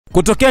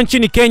Kutokea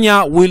nchini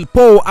Kenya, Willy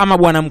Paul ama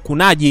bwana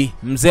mkunaji,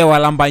 mzee wa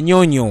lamba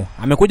nyonyo,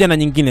 amekuja na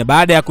nyingine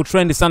baada ya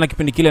kutrend sana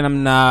kipindi kile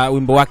na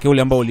wimbo wake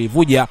ule ambao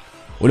ulivuja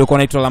uliokuwa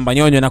unaitwa lamba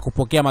nyonyo na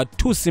kupokea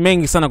matusi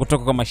mengi sana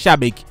kutoka kwa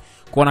mashabiki,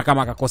 kuona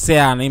kama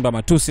akakosea anaimba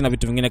matusi na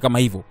vitu vingine kama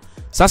hivyo.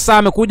 Sasa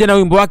amekuja na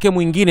wimbo wake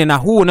mwingine, na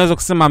huu unaweza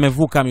kusema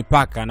amevuka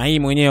mipaka, na hii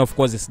mwenyewe of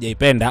course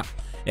sijaipenda.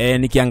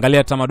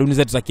 Nikiangalia tamaduni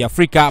zetu za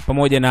Kiafrika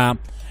pamoja na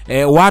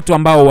watu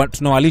ambao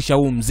tunawalisha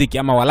huu muziki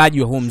ama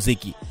walaji wa huu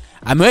muziki.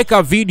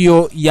 Ameweka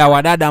video ya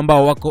wadada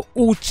ambao wako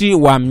uchi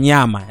wa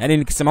mnyama. Yaani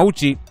nikisema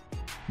uchi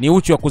ni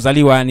uchi wa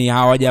kuzaliwa, ni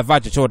hawajavaa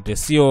chochote,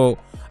 sio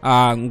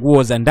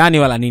nguo za ndani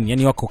wala nini.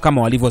 Yaani wako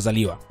kama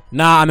walivyozaliwa.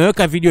 Na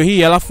ameweka video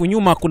hii, alafu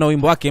nyuma kuna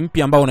wimbo wake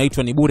mpya ambao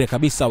unaitwa Ni Bure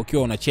Kabisa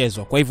ukiwa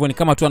unachezwa. Kwa hivyo ni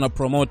kama tu ana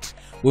promote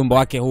wimbo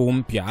wake huu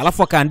mpya.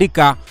 Alafu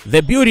akaandika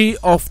the beauty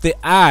of the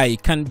eye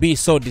can be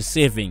so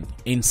deceiving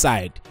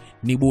inside.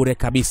 Ni Bure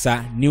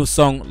Kabisa, new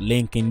song,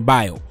 link in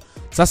bio.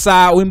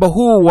 Sasa wimbo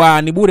huu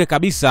wa Ni Bure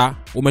Kabisa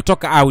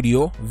umetoka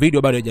audio,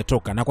 video bado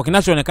haijatoka. Na kwa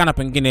kinachoonekana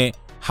pengine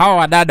hawa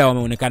wadada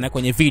wameonekana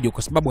kwenye video,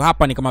 kwa sababu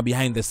hapa ni kama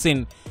behind the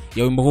scene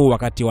ya wimbo huu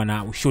wakati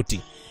wana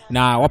ushuti.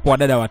 Na wapo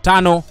wadada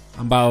 5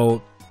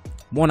 ambao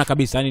muona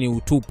kabisa yani ni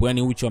utupu,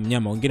 yani uchi wa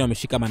mnyama. Wengine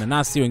wameshika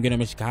mananasi, wengine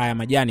wameshika haya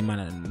majani,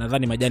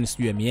 nadhani majani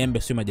sio ya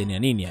miembe, sio majani ya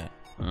nini haya.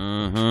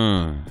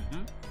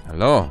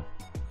 Hello.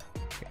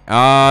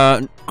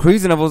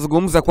 Chris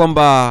anavozungumza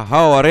kwamba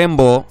hawa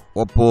warembo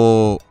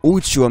wapo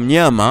uchi wa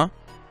mnyama.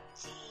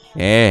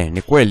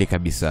 Ni kweli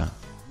kabisa.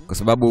 Kwa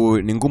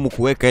sababu ni ngumu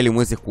kuweka ili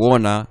muweze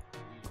kuona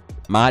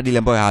maadili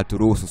ambayo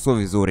haturuhusu, sio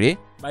vizuri.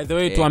 By the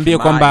way, tuambie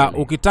kwamba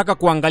ukitaka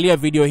kuangalia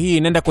video hii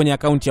nenda kwenye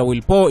account ya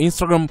Willy Paul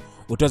Instagram,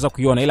 utaweza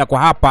kuiona, ila kwa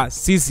hapa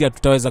sisi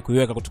hatutaweza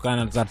kuiweka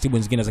kutokana na taratibu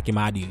zingine za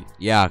kimaadili.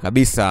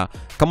 Kabisa.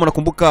 Kama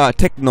unakumbuka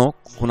Techno,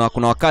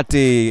 kuna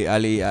wakati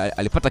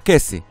alipata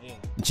kesi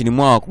nchini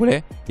mwao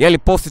kule. Yeye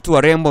aliposti tu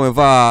warembo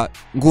wamevaa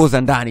nguo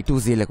za ndani tu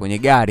zile kwenye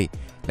gari,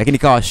 lakini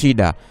kawa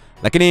shida.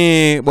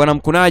 Lakini bwana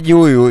mkunaji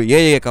huyu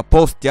yeye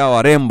kaposti hao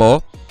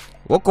warembo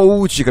wako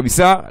uchi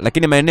kabisa,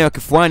 lakini maeneo ya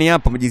kifuani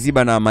hapa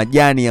mjiziba na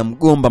majani ya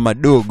mgomba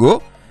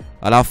madogo.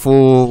 Alafu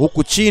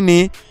huku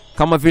chini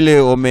kama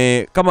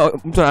vile kama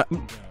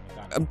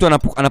mtu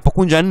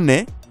anapokunja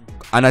 4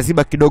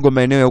 anaziba kidogo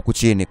maeneo ya huku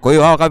chini. Kwa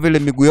hiyo hawa kama vile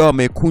miguu yao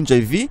wamekunja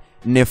hivi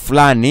 4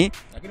 fulani.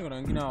 Lakini kuna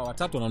wengine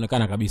 3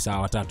 wanaonekana kabisa,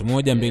 3,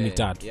 1, 2,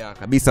 3.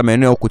 Kabisa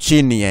maeneo huku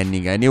chini,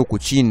 yani huku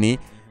chini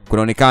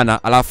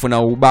kunaonekana. Alafu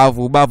na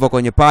ubavu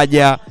kwenye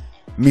paja,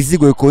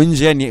 mizigo iko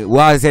nje, yani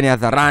wazi, yani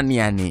hadharani,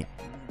 yani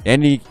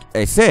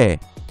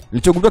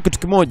nilichogundua kitu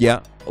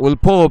kimoja, Willy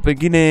Paul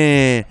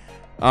pengine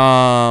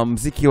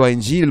muziki wa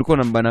injili ulikuwa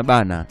na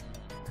bana.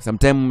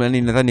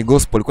 Sometime nadhani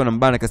gospel ilikuwa na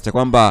mbana kiasi cha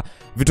kwamba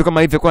vitu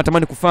kama hivi alikuwa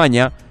anatamani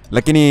kufanya,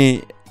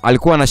 lakini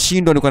alikuwa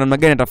anashindwa ni kwa namna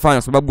gani atafanya,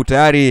 kwa sababu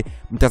tayari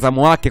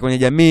mtazamo wake kwenye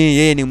jamii,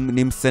 yeye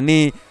ni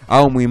msanii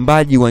au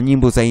mwimbaji wa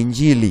nyimbo za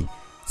injili.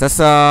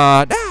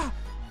 Sasa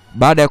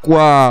baada ya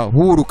kuwa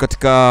huru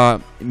katika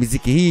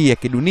muziki hii ya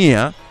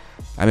kidunia,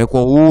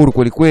 amekuwa huru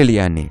kweli kweli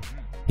yani.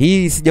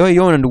 Hii sijawahi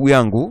iona ndugu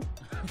yangu.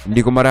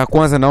 Ndiko mara ya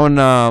kwanza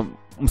naona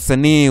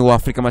msanii wa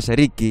Afrika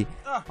Mashariki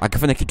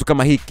akifanya kitu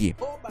kama hiki.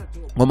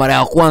 Kwa mara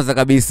ya kwanza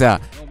kabisa.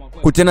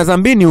 Kutena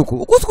zambini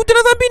huko. Kutena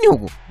zambini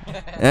huko.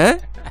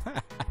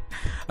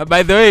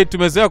 By the way,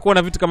 tumezoea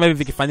kuona vitu kama hivi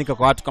vikifanyika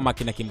kwa watu kama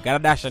kina Kim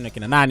Kardashian na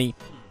kina nani.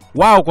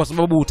 Wao kwa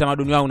sababu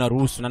utamaduni wao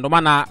unaruhusu. Na ndio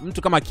maana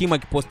mtu kama Kim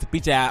akipost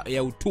picha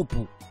ya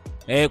UTUPU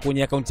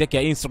kwenye account yake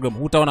ya Instagram,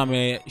 hutaona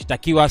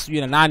ameshtakiwa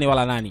sijui na nani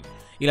wala nani.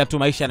 Ila tu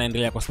maisha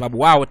yanaendelea kwa sababu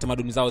wao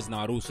tamaduni zao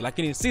zinawaruhusu.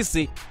 Lakini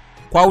sisi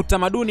kwa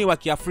utamaduni wa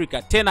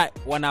Kiafrika, tena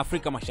wana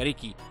Afrika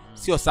Mashariki,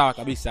 sio sawa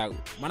kabisa.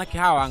 Maana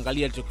hawa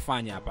angalia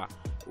alichokifanya hapa.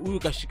 Huyu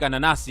kashikana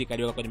nasi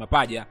kadiweka kwenye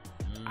mapaja.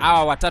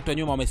 Hawa 3 wa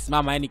nyuma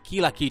wamesimama, yani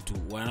kila kitu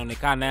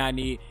wanaonekana,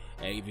 yani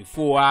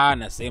vifua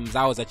na sehemu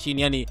zao za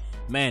chini, yani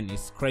man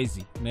it's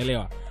crazy,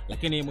 unaelewa.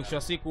 Lakini mwisho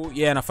wa siku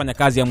yeye anafanya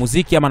kazi ya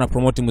muziki ama ana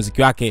promote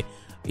muziki wake,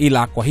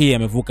 ila kwa hii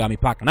amevuka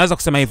mipaka. Naweza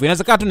kusema hivyo.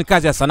 Inawezekana tu ni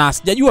kazi ya sanaa.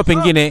 Sijajua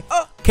pengine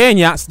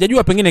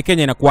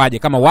Kenya inakuaje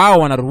kama wao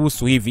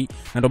wanaruhusu hivi,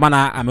 na ndio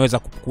maana ameweza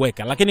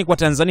kuweka. Lakini kwa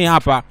Tanzania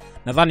hapa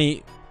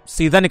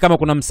sidhani kama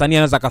kuna msanii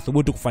anaweza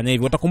kathubutu kufanya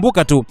hivyo.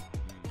 Utakumbuka tu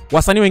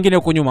wasanii wengine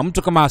huko nyuma,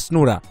 mtu kama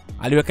Snura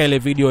aliweka ile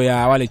video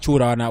ya wale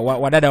chura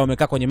wadada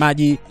wamekaa kwenye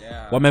maji,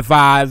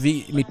 wamevaa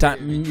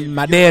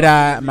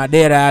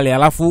madera yale,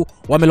 alafu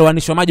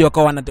wamelowanishwa maji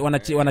wakawa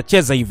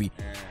wanacheza hivi.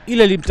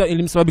 Ile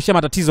ilimsababishia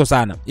matatizo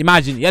sana.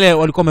 Imagine yale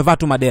walikuwa wamevaa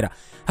tu madera.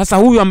 Sasa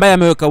huyu ambaye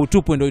ameweka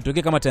utupu ndio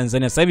itokee kama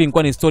Tanzania. Sasa hivi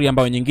ingekuwa ni story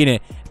ambayo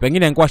nyingine,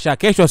 pengine ingekuwa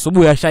kesho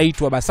asubuhi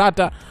ashaitwa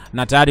BASATA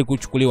na tayari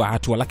kuchukuliwa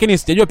hatua. Lakini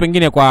sijajua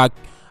pengine kwa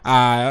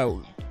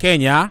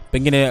Kenya,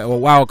 pengine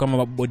wao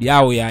kama bodi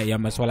yao ya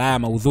masuala haya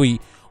maudhui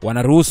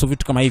wanaruhusu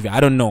vitu kama hivi,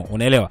 I don't know,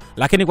 unaelewa.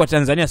 Lakini kwa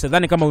Tanzania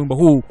sidhani kama wimbo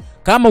huu,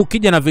 kama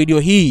ukija na video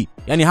hii,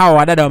 yani hawa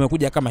wadada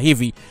wamekuja kama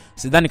hivi,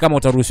 sidhani kama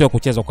utaruhusiwa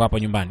kuchezwa kwa hapa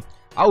nyumbani.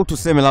 Au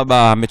tuseme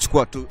labda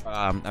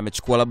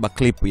amechukua labda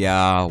clip ya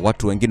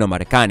watu wengine wa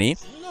Marekani,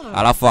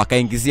 alafu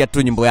akaingizia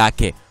tu nyimbo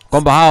yake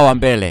kwamba hawa wa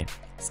mbele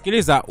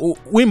Sikiliza,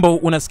 wimbo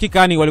unasikika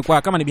yani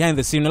walikuwa kama ni behind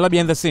the scene,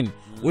 behind the scene.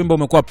 Wimbo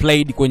umekuwa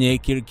played kwenye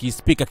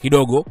speaker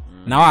kidogo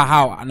na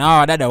wao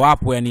wadada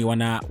wapo yani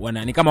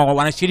ni kama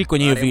wanashiriki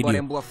kwenye hiyo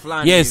video.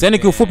 Yes, yani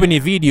kiufupi ni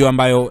video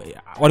ambayo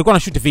walikuwa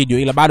wanashoot video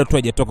ila bado tu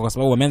haijatoka kwa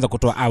sababu wameanza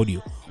kutoa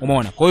audio.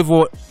 Umeona? Kwa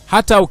hivyo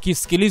hata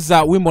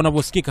ukisikiliza wimbo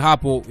unavyosikika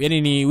hapo,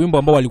 yani ni wimbo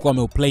ambao walikuwa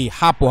wameplay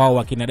hapo hao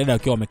wakina dada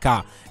wakiwa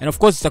wamekaa. And of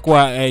course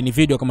itakuwa ni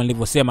video kama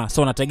nilivyosema.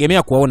 So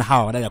nategemea kuwaona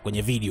hawa wadada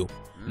kwenye video.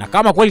 Na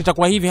kama kweli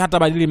itakuwa hivi hata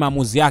badili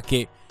maamuzi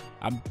yake,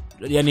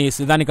 yani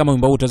sidhani kama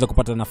wimbo huu utaweza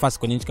kupata nafasi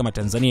kwenye nchi kama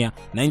Tanzania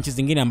na nchi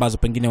zingine ambazo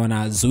pengine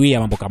wanazuia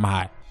mambo kama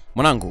haya.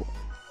 Mwanangu,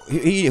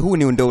 huu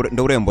ni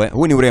ndo urembo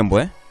huu ni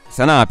urembo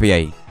sanaa pia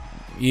hii.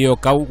 Hiyo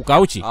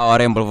kukauchi?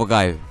 Warembo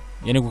vokayo.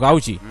 Yani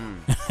kukauchi?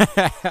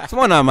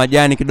 Umeona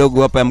majani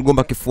kidogo hapa ya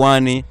mgomba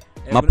kifuani,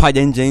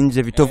 mapaja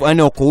nje vitovu,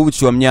 yani uko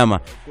uchi wa mnyama.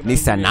 Ni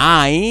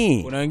sanaa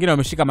hii. Kuna wengine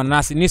wameshika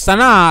mananasi. Ni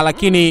sanaa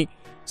lakini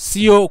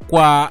sio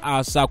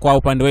kwa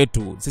upande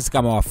wetu sisi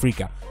kama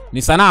Waafrika.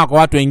 Ni sanaa kwa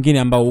watu wengine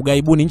ambao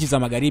ugaibuni nchi za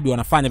magharibi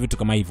wanafanya vitu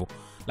kama hivyo,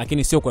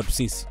 lakini sio kwa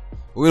sisi.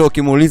 Wewe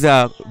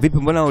ukimuuliza vipi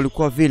mbona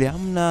ulikuwa vile?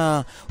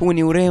 Hamna, huu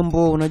ni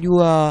urembo,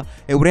 unajua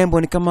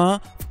urembo ni kama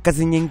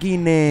kazi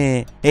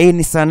nyingine.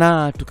 Ni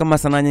sanaa tu kama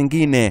sanaa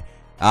nyingine.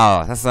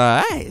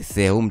 Sasa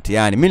huu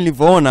mtihani. Mimi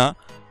nilivyoona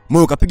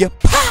moyo ukapiga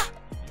pa.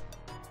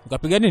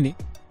 Ukapiga nini?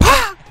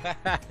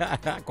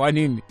 Kwa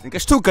nini?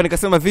 Nikashtuka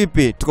nikasema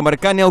vipi? Tuko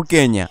Marekani au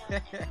Kenya?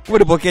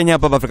 Tupo Kenya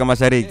hapa Afrika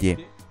Mashariki.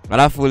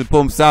 Alafu Willy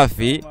Paul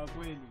msafi,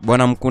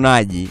 bwana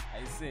mkunaji,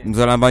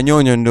 mzalamba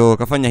nyonyo ndo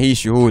kafanya hii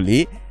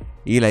shughuli.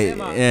 Ila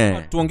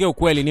tuongee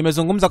ukweli,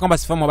 nimezungumza kwamba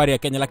sifahamu habari ya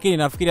Kenya, lakini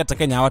nafikiri hata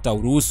Kenya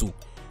hawatauruhusu.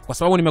 Kwa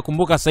sababu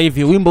nimekumbuka sasa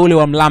hivi wimbo ule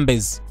wa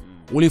Mlambez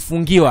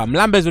ulifungiwa.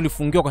 Mlambez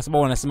ulifungiwa kwa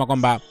sababu wanasema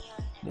kwamba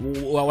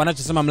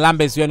wanachosema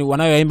Mlambez yani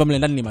wanayoimba mle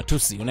ndani ni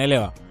matusi,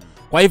 unaelewa?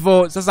 Kwa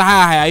hivyo sasa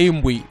haya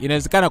hayaimbwi.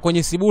 Inawezekana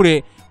kwenye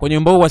Sibure, kwenye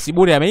wimbo wa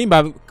Sibure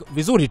ameimba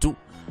vizuri tu,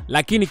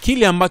 lakini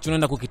kile ambacho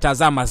unaenda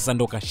kukitazama sasa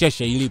ndo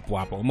kasheshe ilipo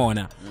hapo,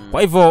 umeona?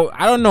 Kwa hivyo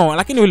I don't know,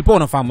 lakini Willy Paul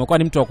unafahamu kwa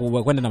ni mtu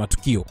wa kwenda na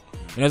matukio.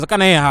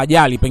 Inawezekana yeye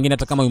hajali pengine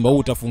hata kama wimbo huu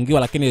utafungiwa,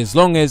 lakini as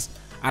long as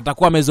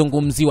atakuwa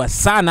amezungumziwa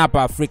sana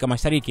hapa Afrika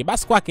Mashariki,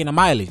 basi kwake na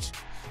mileage.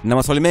 Na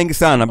maswali mengi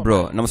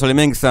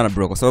sana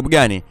bro. Kwa sababu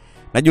gani?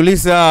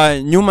 Najiuliza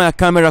nyuma ya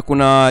kamera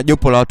kuna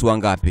jopo la watu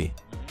wangapi?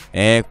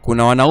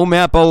 Kuna wanaume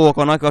hapa au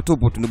wanawake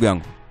watupu tu ndugu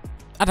yangu?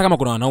 Hata kama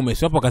kuna wanaume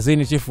si wapo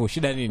kazini chifu,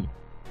 shida nini?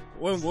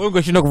 Wewe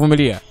ungeshinda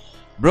kuvumilia.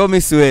 Bro,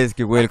 mimi siwezi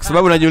kikweli kwa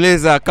sababu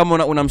najiuliza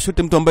kama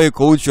unamshuti mtu ambaye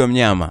yuko uchi wa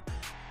mnyama.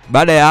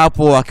 Baada ya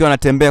hapo akiwa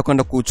anatembea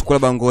kwenda kuchukua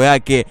bango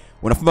yake,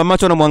 unafumba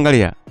macho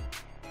unamwangalia.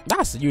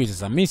 Sijui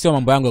sasa. Mimi sio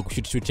mambo yangu ya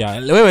kushoot.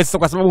 Wewe sasa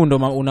kwa sababu ndo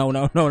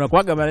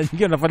unakuaga mara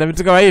nyingine unafanya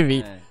vitu kama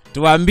hivi.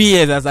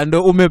 Tuambie sasa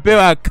ndo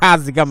umepewa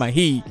kazi kama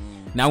hii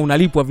na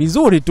unalipwa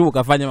vizuri tu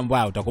ukafanya mambo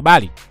hayo,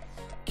 utakubali?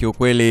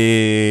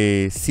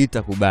 Kiukweli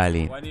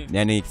sitakubali.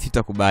 Yani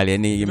sitakubali.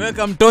 Yani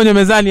nimeweka mtonyo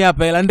mezani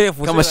hapa hela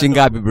ndefu. Kama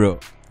shingapi bro?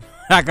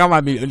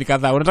 Kama milioni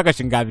kadhaa. Unataka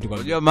shingapi kwa?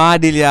 Unajua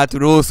maadili ya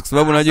turuhusu kwa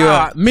sababu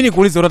unajua mimi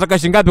nikuulize unataka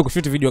shingapi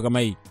kushoot video kama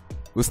hii?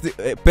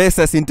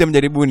 Pesa sintem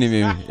jaribuni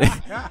mimi.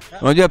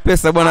 Unajua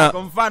pesa bwana.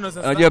 Kwa mfano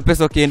sasa. Unajua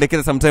pesa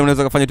ukiendekeza sometimes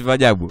unaweza kufanya vitu vya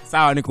ajabu.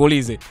 Sawa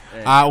nikuulize.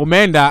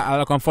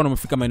 Umeenda kwa mfano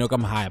umefika maeneo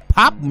kama haya.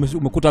 Pap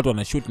umekuta watu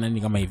wanashoot na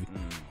nini kama hivi.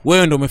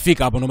 Wewe ndio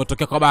umefika hapo ndio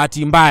umetokea kwa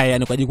bahati mbaya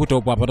yani ukajikuta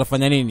upo hapo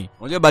utafanya nini?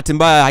 Unajua bahati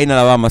mbaya haina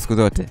lawama siku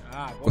zote.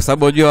 Kwa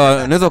sababu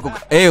unajua unaweza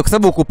kwa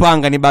sababu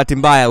kupanga ni bahati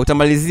mbaya.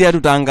 Utamalizia tu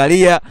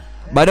utaangalia.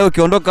 Baadaye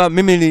ukiondoka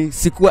mimi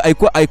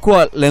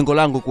haikuwa lengo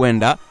langu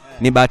kwenda.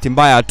 Ni bahati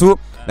mbaya tu.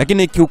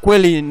 Lakini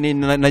kiukweli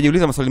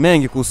najiuliza maswali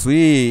mengi kuhusu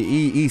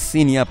hii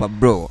scene hapa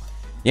bro.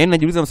 Yaani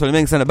najiuliza maswali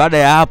mengi sana baada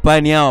ya hapa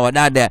yani hawa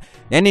wadada.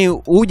 Yaani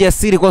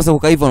ujasiri kwanza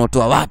ukaiva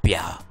unatoa wapi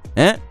hawa?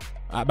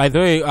 By the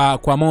way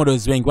kwa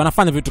models wengi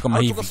wanafanya vitu kama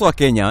hivi. Sio wa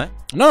Kenya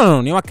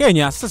No, ni wa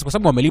Kenya sasa kwa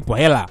sababu wamelipwa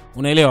hela.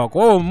 Unaelewa?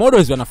 Kwa hiyo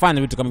models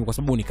wanafanya vitu kama hivi kwa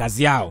sababu ni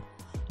kazi yao.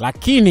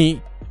 Lakini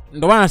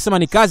ndio maana nasema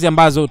ni kazi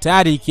ambazo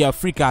tayari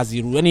kiafrika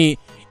haziru. Yaani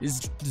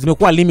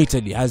zimekuwa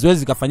limited,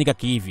 haziwezi kufanyika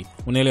kihivi.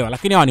 Unaelewa?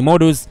 Lakini hawa ni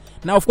models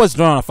na of course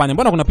tunaona wanafanya.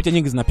 Mbona kuna picha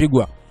nyingi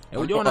zinapigwa?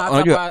 Unaona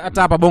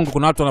hata hapa Bongo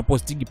kuna watu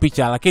wanapostigi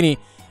picha lakini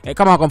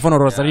kama kwa mfano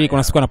Rosary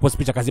kuna siku anapost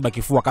picha kaziba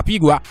kifua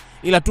kapigwa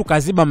ila tu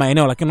kaziba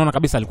maeneo lakini unaona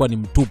kabisa alikuwa ni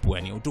mtupu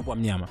yani utupu wa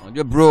mnyama.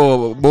 Unajua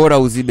bro bora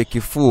uzibe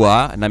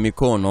kifua na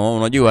mikono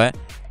unajua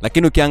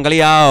lakini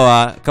ukiangalia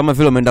hawa kama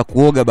vile wameenda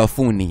kuoga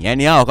bafuni.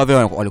 Yani hawa kama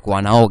vile walikuwa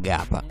wanaoga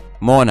hapa.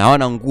 Umeona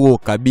hawana nguo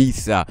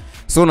kabisa.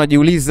 So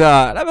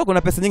unajiuliza labda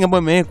kuna pesa nyingi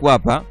ambayo imewekwa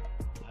hapa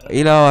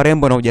ila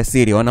warembo na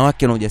ujasiri,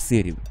 wanawake na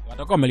ujasiri.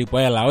 Watakuwa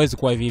wamelipwa hela, hawezi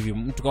kuwa hivi.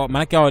 Mtu maana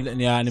yake hao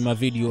ni ma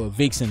video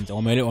vixen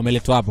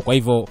wameletwa hapo. Kwa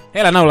hivyo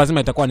hela nao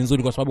lazima itakuwa ni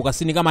nzuri kwa sababu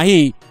kasini kama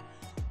hii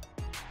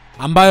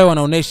ambayo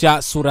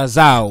wanaonesha sura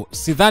zao,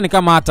 sidhani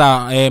kama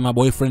hata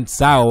maboyfriends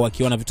zao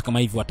wakiona vitu kama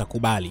hivi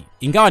watakubali.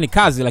 Ingawa ni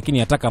kazi lakini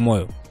yataka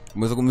moyo.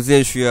 Umezungumzia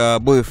issue ya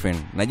boyfriend.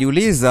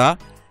 Najiuliza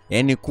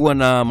yani kuwa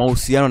na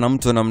mahusiano na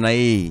mtu namna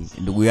hii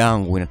ndugu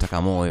yangu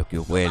inataka moyo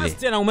kiukweli. Basi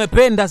tena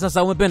umependa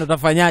sasa,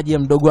 utafanyaje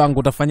mdogo wangu,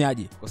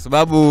 utafanyaje? Kwa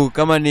sababu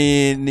kama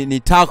ni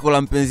tako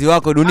la mpenzi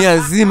wako dunia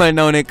nzima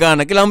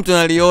linaonekana, kila mtu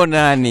analiona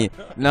yani,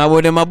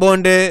 na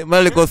mabonde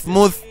maliko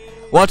smooth,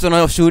 watu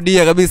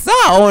wanashuhudia kabisa,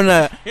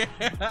 ona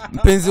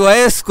mpenzi wa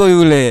Esco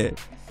yule.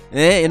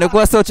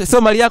 Inakuwa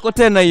sio mali yako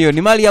tena, hiyo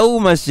ni mali ya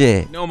umma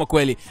she. Noma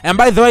kweli. And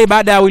by the way,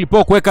 baada ya Willy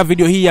Paul kuweka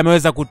video hii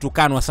ameweza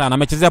kutukanwa sana.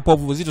 Amechezea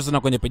povu zito sana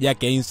kwenye page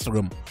yake ya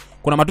Instagram.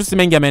 Kuna matusi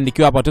mengi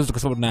yameandikiwa hapa, tuwezi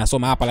kwa sababu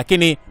tunayasoma hapa,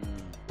 lakini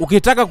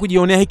ukitaka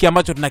kujionea hiki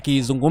ambacho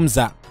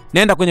tunakizungumza,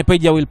 nenda kwenye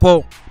page ya Willy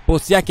Paul,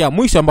 post yake ya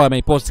mwisho ambayo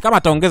ameipost. Kama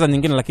ataongeza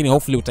nyingine, lakini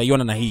hopefully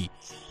utaiona na hii.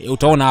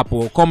 Utaona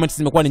hapo comments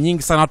zimekuwa ni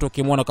nyingi sana, watu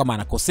wakimuona kama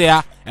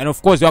anakosea, and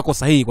of course wako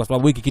sahihi kwa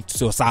sababu hiki kitu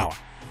sio sawa.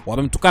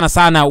 Wamemtukana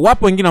sana,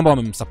 wapo wengine ambao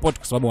wamemsupport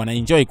kwa sababu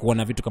wanaenjoy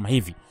kuona vitu kama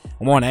hivi.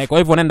 Umeona kwa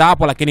hivyo nenda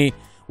hapo, lakini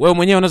wewe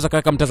mwenyewe unaweza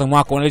kaweka mtazamo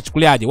wako,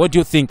 unalichukuliaje? What do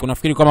you think?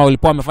 Unafikiri kama Willy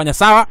Paul amefanya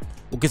sawa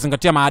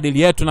ukizingatia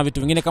maadili yetu na vitu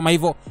vingine kama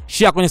hivyo?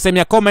 Share kwenye sehemu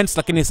ya comments,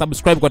 lakini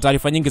subscribe kwa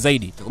taarifa nyingi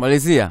zaidi.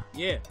 Tukumalizia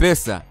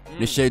pesa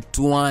ni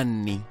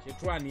shetwani.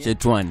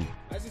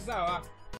 Basi sawa.